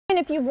And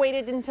if you've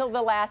waited until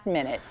the last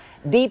minute,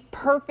 the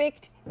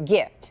perfect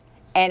gift.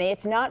 And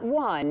it's not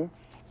one,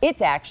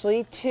 it's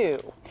actually two.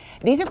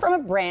 These are from a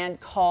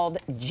brand called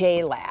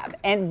JLab.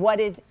 And what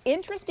is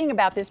interesting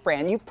about this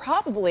brand, you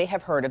probably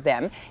have heard of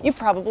them. You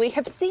probably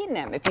have seen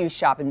them if you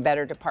shop in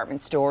better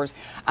department stores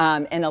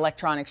and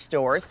electronic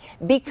stores,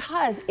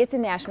 because it's a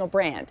national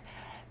brand.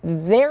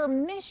 Their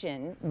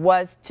mission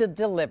was to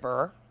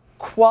deliver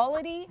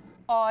quality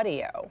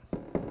audio,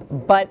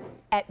 but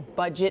at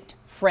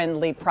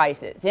budget-friendly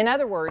prices. In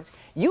other words,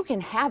 you can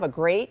have a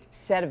great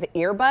set of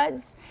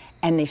earbuds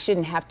and they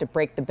shouldn't have to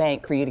break the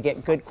bank for you to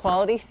get good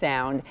quality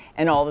sound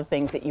and all the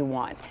things that you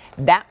want.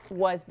 That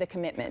was the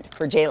commitment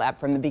for JLab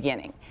from the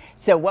beginning.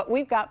 So what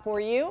we've got for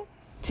you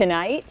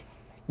tonight,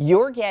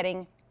 you're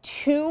getting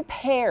 2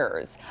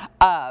 pairs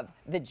of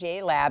the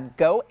JLab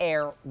Go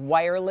Air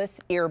wireless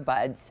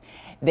earbuds.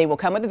 They will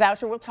come with a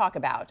voucher we'll talk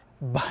about,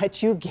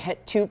 but you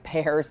get 2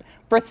 pairs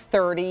for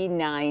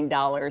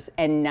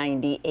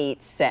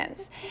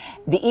 $39.98.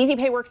 The Easy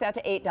Pay works out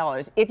to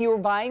 $8. If you were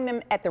buying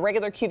them at the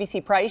regular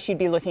QVC price, you'd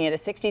be looking at a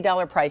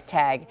 $60 price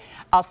tag.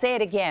 I'll say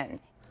it again,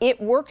 it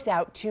works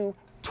out to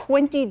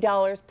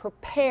 $20 per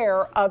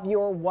pair of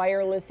your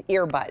wireless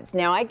earbuds.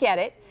 Now I get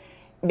it,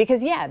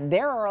 because yeah,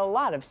 there are a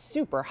lot of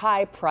super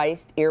high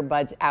priced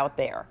earbuds out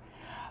there.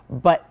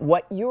 But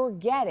what you're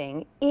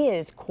getting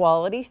is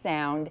quality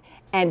sound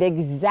and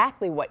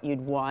exactly what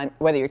you'd want,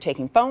 whether you're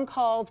taking phone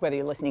calls, whether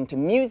you're listening to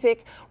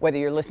music, whether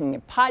you're listening to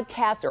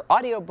podcasts or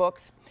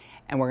audiobooks.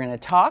 And we're going to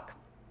talk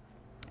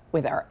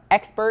with our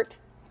expert,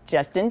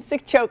 Justin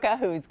Sichoka,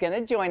 who's going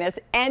to join us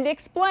and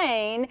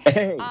explain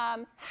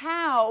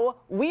how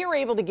we are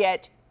able to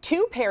get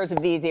 2 pairs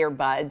of these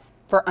earbuds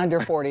for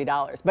under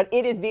 $40. But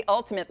it is the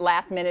ultimate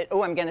last minute,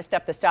 oh, I'm going to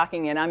stuff the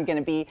stocking and I'm going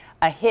to be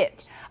a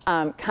hit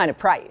kind of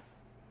price.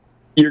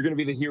 You're going to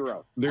be the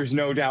hero. There's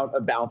no doubt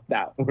about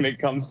that when it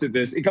comes to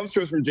this. It comes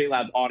to us from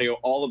JLab Audio,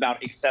 all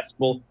about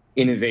accessible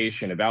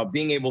innovation, about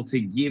being able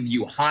to give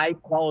you high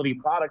quality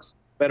products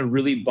at a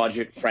really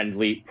budget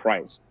friendly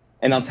price.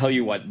 And I'll tell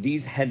you what,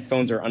 these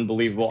headphones are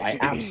unbelievable. I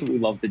absolutely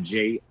love the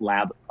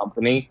JLab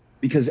company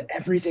because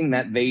everything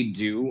that they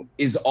do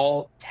is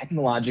all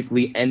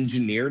technologically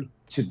engineered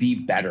to be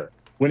better.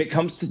 When it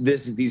comes to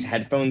these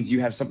headphones, you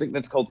have something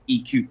that's called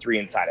EQ3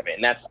 inside of it,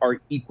 and that's our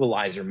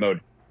equalizer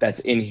mode that's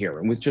in here.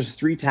 And with just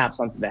 3 taps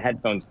onto the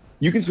headphones,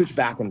 you can switch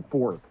back and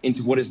forth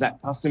into what is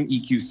that custom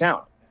EQ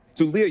sound.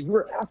 So Leah, you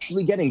are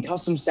actually getting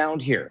custom sound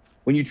here.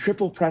 When you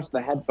triple press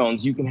the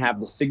headphones, you can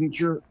have the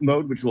signature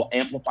mode, which will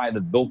amplify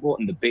the vocal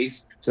and the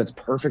bass. So that's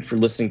perfect for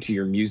listening to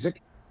your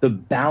music. The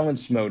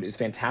balance mode is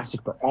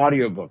fantastic for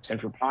audiobooks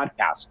and for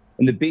podcasts.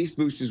 And the bass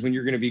boost is when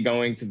you're going to be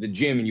going to the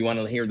gym and you want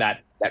to hear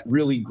that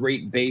really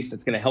great bass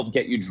that's going to help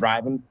get you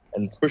driving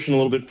and pushing a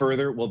little bit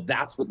further. Well,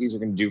 that's what these are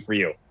going to do for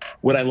you.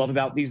 What I love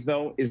about these,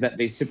 though, is that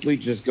they simply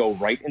just go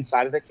right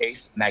inside of the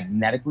case,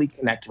 magnetically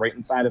connect right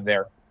inside of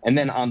there. And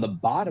then on the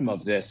bottom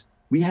of this,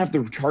 we have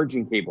the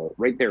charging cable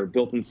right there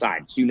built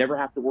inside. So you never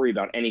have to worry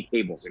about any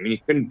cables. I mean,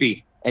 it couldn't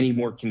be any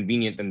more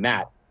convenient than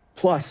that.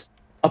 Plus,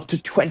 up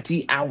to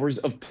 20 hours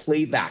of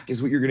playback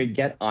is what you're going to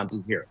get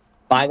onto here.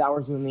 5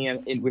 hours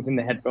within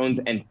the headphones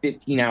and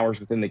 15 hours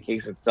within the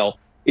case itself.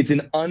 It's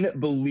an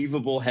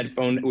unbelievable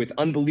headphone with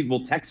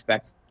unbelievable tech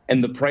specs,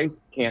 and the price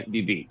can't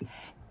be beat.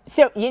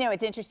 So, you know,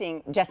 it's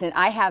interesting, Justin,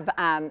 I have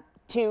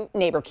 2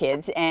 neighbor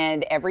kids,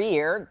 and every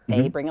year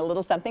they bring a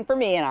little something for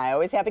me, and I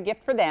always have a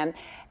gift for them.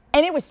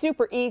 And it was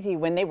super easy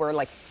when they were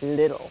like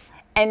little.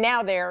 And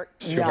now they're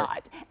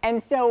not.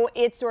 And so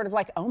it's sort of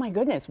like, oh my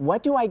goodness,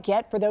 what do I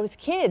get for those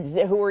kids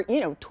who are,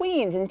 you know,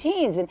 tweens and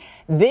teens? And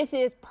this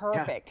is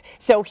perfect. Yeah.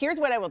 So here's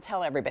what I will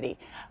tell everybody.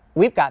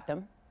 We've got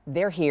them.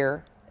 They're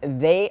here.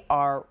 They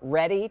are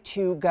ready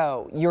to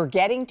go. You're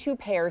getting 2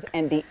 pairs,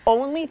 and the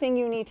only thing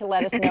you need to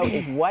let us know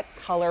is what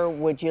color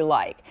would you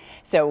like.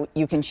 So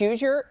you can choose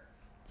your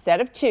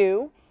set of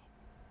 2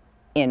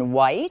 in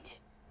white,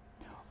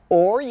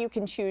 or you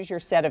can choose your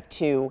set of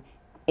 2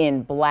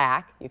 in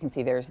black. You can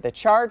see there's the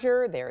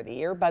charger, there are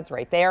the earbuds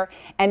right there.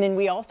 And then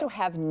we also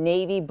have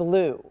navy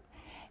blue.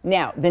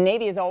 Now, the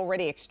navy is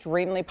already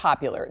extremely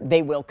popular.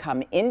 They will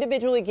come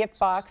individually gift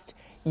boxed.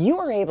 You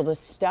are able to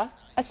stuff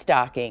a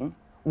stocking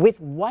with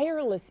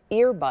wireless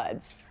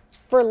earbuds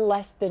for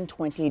less than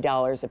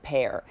 $20 a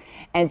pair.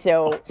 And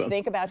so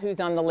think about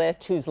who's on the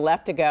list, who's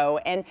left to go.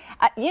 And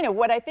you know,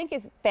 what I think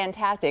is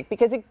fantastic,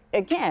 because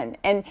again,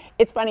 and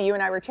it's funny, you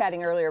and I were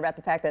chatting earlier about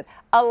the fact that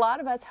a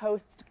lot of us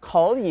hosts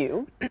call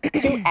you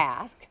to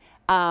ask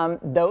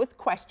those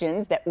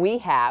questions that we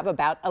have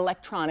about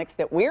electronics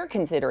that we're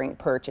considering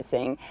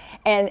purchasing.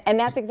 And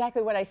that's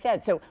exactly what I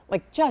said. So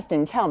like,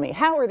 Justin, tell me,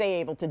 how are they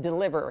able to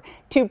deliver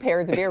 2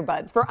 pairs of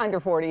earbuds for under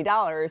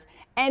 $40?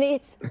 And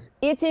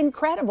it's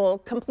incredible,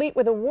 complete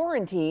with a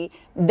warranty,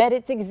 that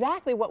it's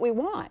exactly what we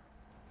want.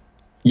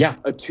 Yeah,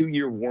 a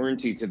 2-year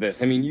warranty to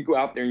this. I mean, you go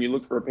out there and you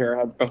look for a pair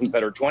of headphones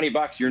that are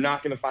 $20, you're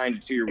not going to find a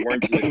 2-year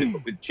warranty with it.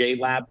 But with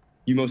JLab,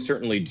 you most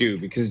certainly do,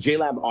 because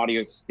JLab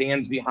Audio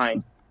stands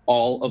behind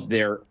all of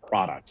their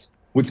products.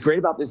 What's great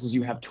about this is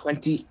you have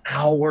 20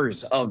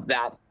 hours of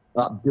that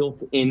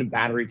built-in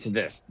battery to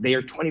this. They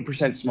are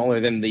 20%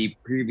 smaller than the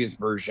previous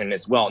version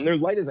as well, and they're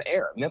light as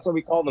air, and that's why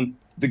we call them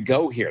the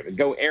Go here, the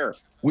Go Air.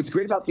 What's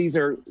great about these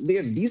are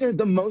these are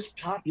the most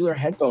popular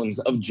headphones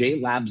of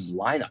JLab's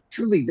lineup.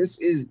 Truly, this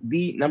is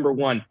the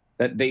 #1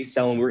 that they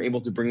sell, and we're able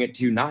to bring it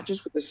to you not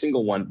just with a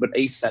single one, but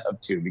a set of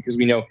 2, because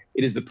we know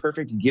it is the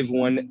perfect give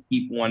one,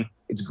 keep one.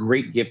 It's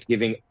great gift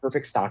giving,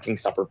 perfect stocking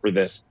stuffer for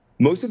this.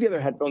 Most of the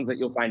other headphones that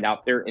you'll find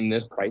out there in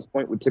this price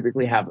point would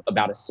typically have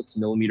about a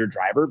 6mm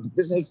driver, but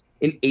this has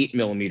an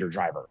 8mm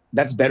driver.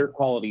 That's better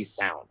quality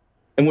sound.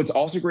 And what's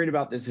also great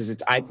about this is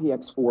it's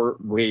IPX4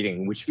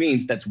 rating, which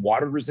means that's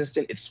water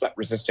resistant, it's sweat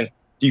resistant,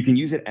 so you can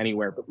use it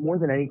anywhere. But more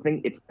than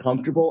anything, it's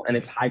comfortable and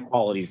it's high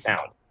quality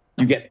sound.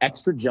 You get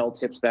extra gel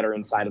tips that are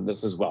inside of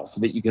this as well, so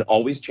that you can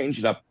always change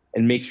it up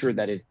and make sure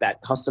that it's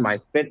that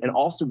customized fit. And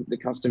also with the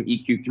custom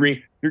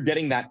EQ3, you're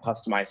getting that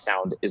customized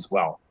sound as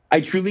well. I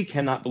truly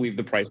cannot believe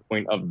the price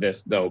point of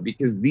this, though,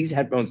 because these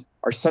headphones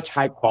are such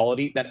high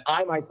quality that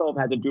I myself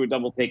had to do a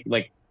double take.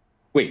 Like,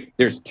 wait,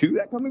 there's 2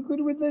 that come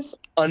included with this?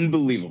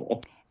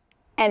 Unbelievable.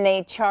 And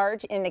they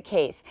charge in the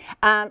case.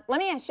 Let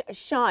me ask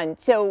Sean,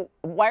 so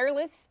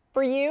wireless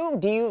for you,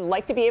 do you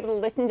like to be able to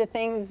listen to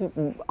things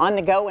on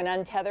the go and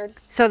untethered?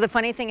 So the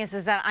funny thing is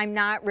that I'm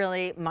not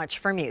really much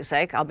for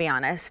music, I'll be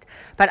honest,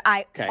 but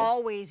I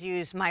always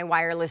use my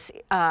wireless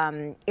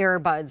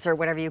earbuds or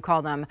whatever you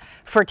call them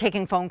for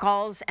taking phone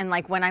calls, and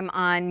like when I'm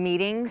on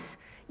meetings,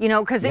 you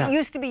know, because it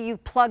used to be you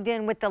plugged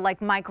in with the like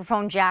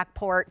microphone jack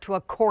port to a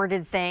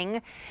corded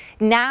thing.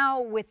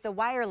 Now with the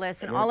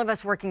wireless and all of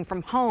us working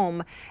from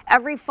home,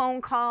 every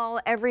phone call,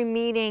 every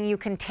meeting you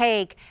can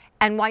take,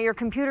 and while your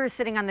computer is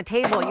sitting on the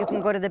table, you can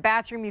go to the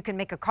bathroom, you can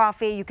make a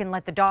coffee, you can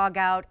let the dog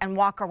out and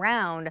walk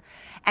around.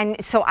 And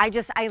so I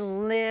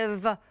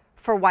live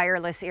for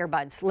wireless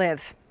earbuds.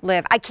 Live.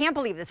 I can't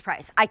believe this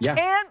price. I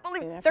can't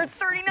believe they're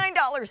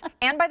 $39.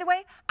 And by the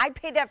way, I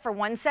paid that for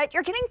 1 set.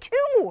 You're getting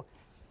 2.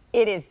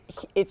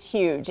 It's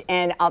huge.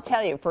 And I'll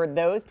tell you, for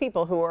those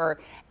people who are,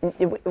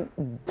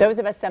 those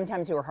of us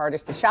sometimes who are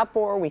hardest to shop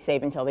for, we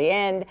save until the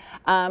end,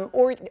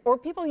 or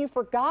people you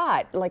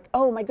forgot, like,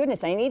 oh my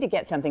goodness, I need to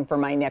get something for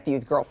my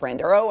nephew's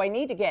girlfriend, or oh, I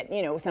need to get,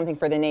 you know, something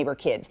for the neighbor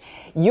kids.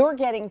 You're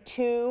getting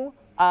 2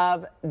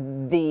 of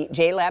the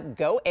JLab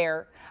Go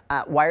Air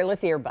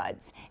wireless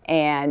earbuds.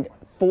 And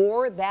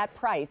for that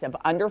price of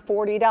under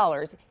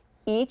 $40,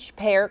 each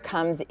pair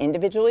comes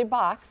individually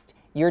boxed.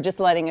 You're just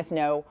letting us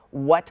know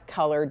what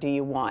color do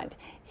you want.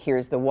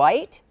 Here's the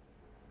white,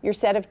 your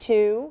set of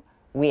 2.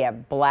 We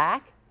have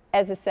black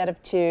as a set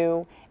of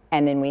 2,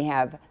 and then we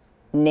have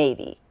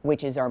navy,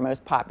 which is our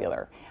most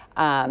popular.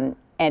 And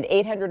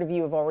 800 of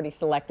you have already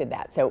selected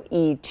that. So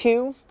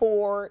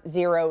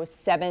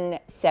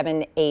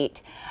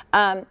E240778.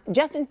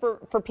 Justin,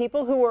 for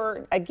people who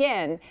are,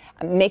 again,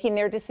 making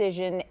their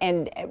decision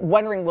and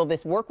wondering, will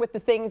this work with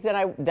the things that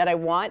I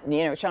want?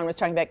 You know, Sean was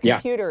talking about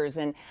computers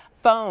and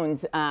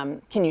phones.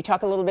 Can you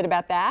talk a little bit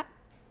about that?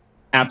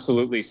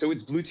 Absolutely. So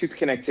it's Bluetooth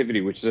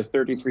connectivity, which is a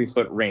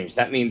 33-foot range.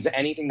 That means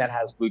anything that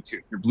has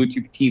Bluetooth, your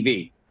Bluetooth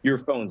TV, your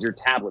phones, your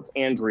tablets,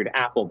 Android,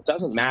 Apple,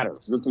 doesn't matter.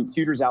 Your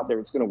computer's out there,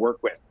 it's going to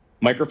work with.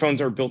 Microphones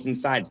are built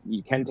inside.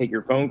 You can take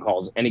your phone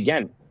calls. And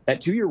again,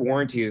 that 2-year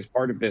warranty is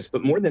part of this.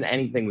 But more than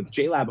anything, with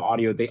JLab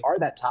Audio, they are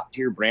that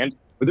top-tier brand.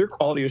 With their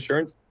quality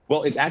assurance,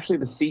 well, it's actually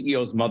the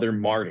CEO's mother,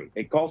 Marty.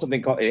 They have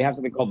something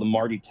called the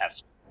Marty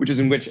test, which is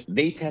in which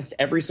they test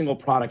every single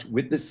product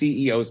with the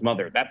CEO's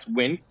mother. That's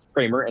Win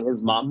Kramer and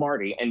his mom,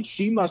 Marty. And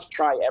she must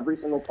try every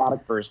single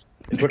product first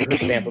and put her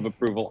stamp of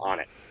approval on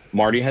it.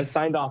 Marty has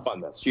signed off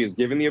on this. She has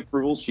given the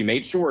approval. She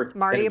made sure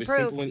that it was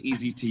simple and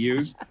easy to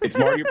use. It's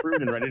Marty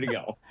approved and ready to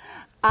go.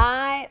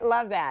 I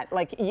love that.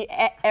 Like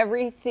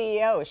every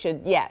CEO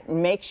should,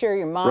 make sure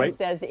your mom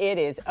says it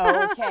is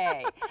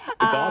okay.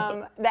 It's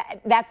awesome.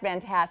 That's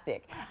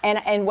fantastic.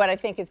 And what I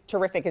think is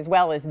terrific as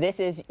well is this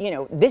is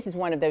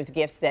one of those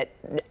gifts that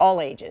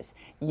all ages.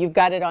 You've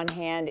got it on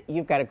hand.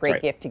 You've got a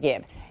great gift to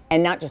give.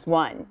 And not just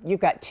one,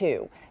 you've got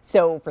 2.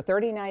 So for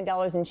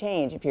 $39 and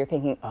change, if you're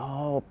thinking,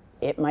 oh,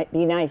 it might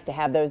be nice to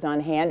have those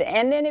on hand.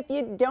 And then if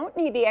you don't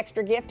need the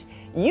extra gift,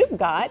 you've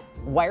got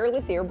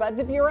wireless earbuds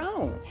of your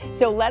own.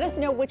 So let us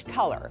know which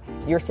color.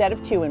 Your set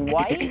of 2 in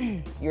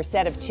white, your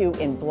set of 2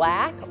 in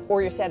black,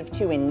 or your set of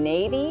 2 in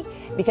navy.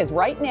 Because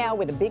right now,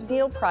 with a big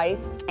deal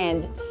price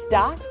and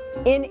stock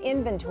in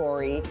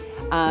inventory,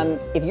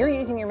 if you're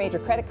using your major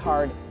credit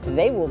card,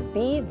 they will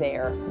be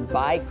there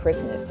by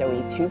Christmas. So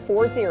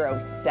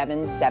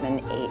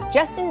E240778.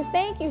 Justin,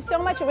 thank you so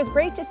much. It was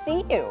great to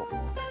see you.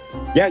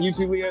 Yeah, you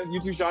too, Leah.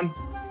 You too, Sean.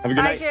 Have a good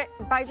night.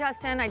 Bye,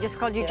 Justin. I just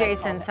called you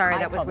Jason. Sorry,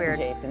 that was weird.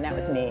 Jason, that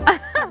was me.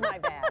 My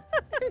bad.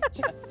 It was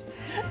just.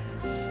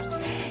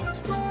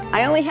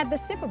 I only had the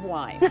sip of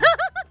wine. It's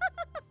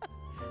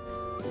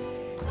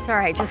all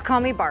right. Just call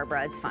me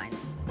Barbara. It's fine.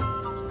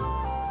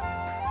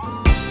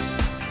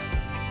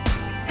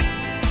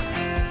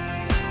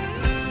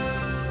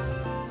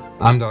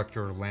 I'm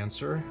Dr.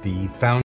 Lancer, the founder